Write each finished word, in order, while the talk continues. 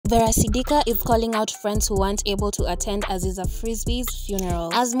Vera Sidika is calling out friends who weren't able to attend Aziza Frisbee's funeral.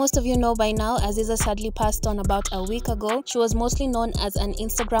 As most of you know by now, Aziza sadly passed on about a week ago. She was mostly known as an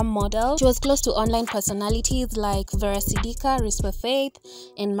Instagram model. She was close to online personalities like Vera Sidika, Rispa Faith,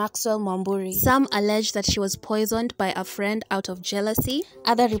 and Maxwell Mwamburi. Some allege that she was poisoned by a friend out of jealousy.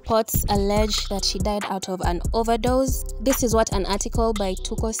 Other reports allege that she died out of an overdose. This is what an article by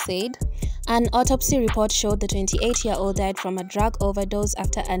Tuko said. An autopsy report showed the 28-year-old died from a drug overdose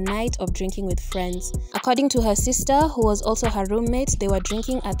after a night of drinking with friends. According to her sister, who was also her roommate, they were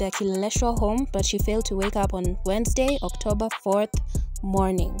drinking at their Kileleshwa home, but she failed to wake up on Wednesday, October 4th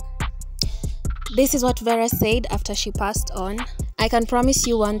morning. This is what Vera said after she passed on. "I can promise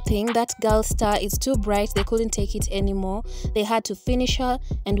you one thing, that girl's star is too bright, they couldn't take it anymore. They had to finish her,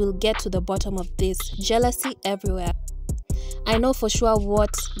 and we'll get to the bottom of this. Jealousy everywhere. I know for sure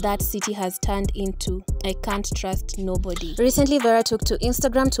what that city has turned into. I can't trust nobody." Recently, Vera took to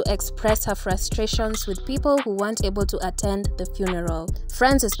Instagram to express her frustrations with people who weren't able to attend the funeral.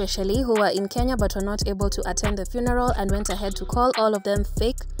 Friends especially, who were in Kenya but were not able to attend the funeral, and went ahead to call all of them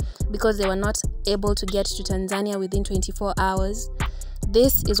fake because they were not able to get to Tanzania within 24 hours.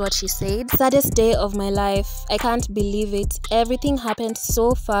 This is what she said. "Saddest day of my life. I can't believe it. Everything happened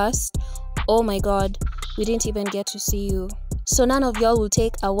so fast. Oh my god, we didn't even get to see you. So none of y'all will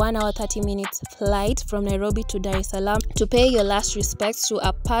take a 1 hour 30 minutes flight from Nairobi to Dar es Salaam to pay your last respects to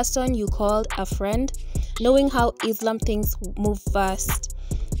a person you called a friend, knowing how Islam things move fast.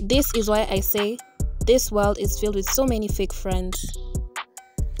 This is why I say this world is filled with so many fake friends.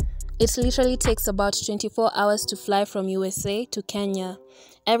 It literally takes about 24 hours to fly from USA to Kenya.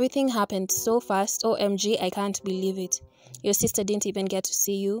 Everything happened so fast. OMG, I can't believe it. Your sister didn't even get to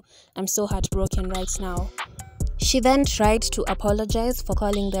see you. I'm so heartbroken right now." She then tried to apologize for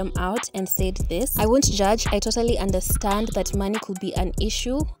calling them out and said this: "I won't judge. I totally understand that money could be an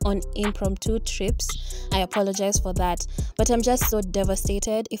issue on impromptu trips. I apologize for that. But I'm just so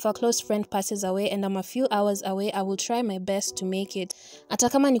devastated. If a close friend passes away and I'm a few hours away, I will try my best to make it. Hata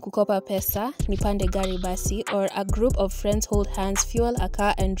kama ni kukopa pesa, nipande gari basi, or a group of friends hold hands, fuel a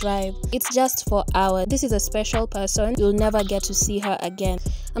car and drive. It's just for hours. This is a special person. You'll never get to see her again.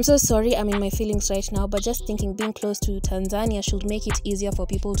 I'm so sorry, I'm in my feelings right now, but just thinking being close to Tanzania should make it easier for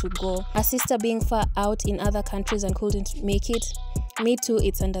people to go. A sister being far out in other countries and couldn't make it. Me too,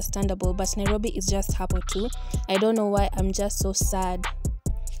 it's understandable, but Nairobi is just hapo too. I don't know why, I'm just so sad.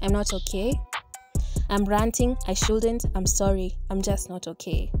 I'm not okay. I'm ranting, I shouldn't, I'm sorry, I'm just not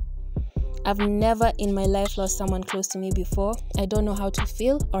okay. I've never in my life lost someone close to me before. I don't know how to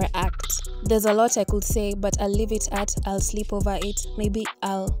feel or act. There's a lot I could say, but I'll leave it at I'll sleep over it. Maybe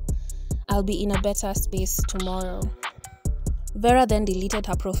I'll be in a better space tomorrow." Vera then deleted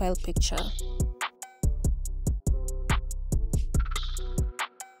her profile picture.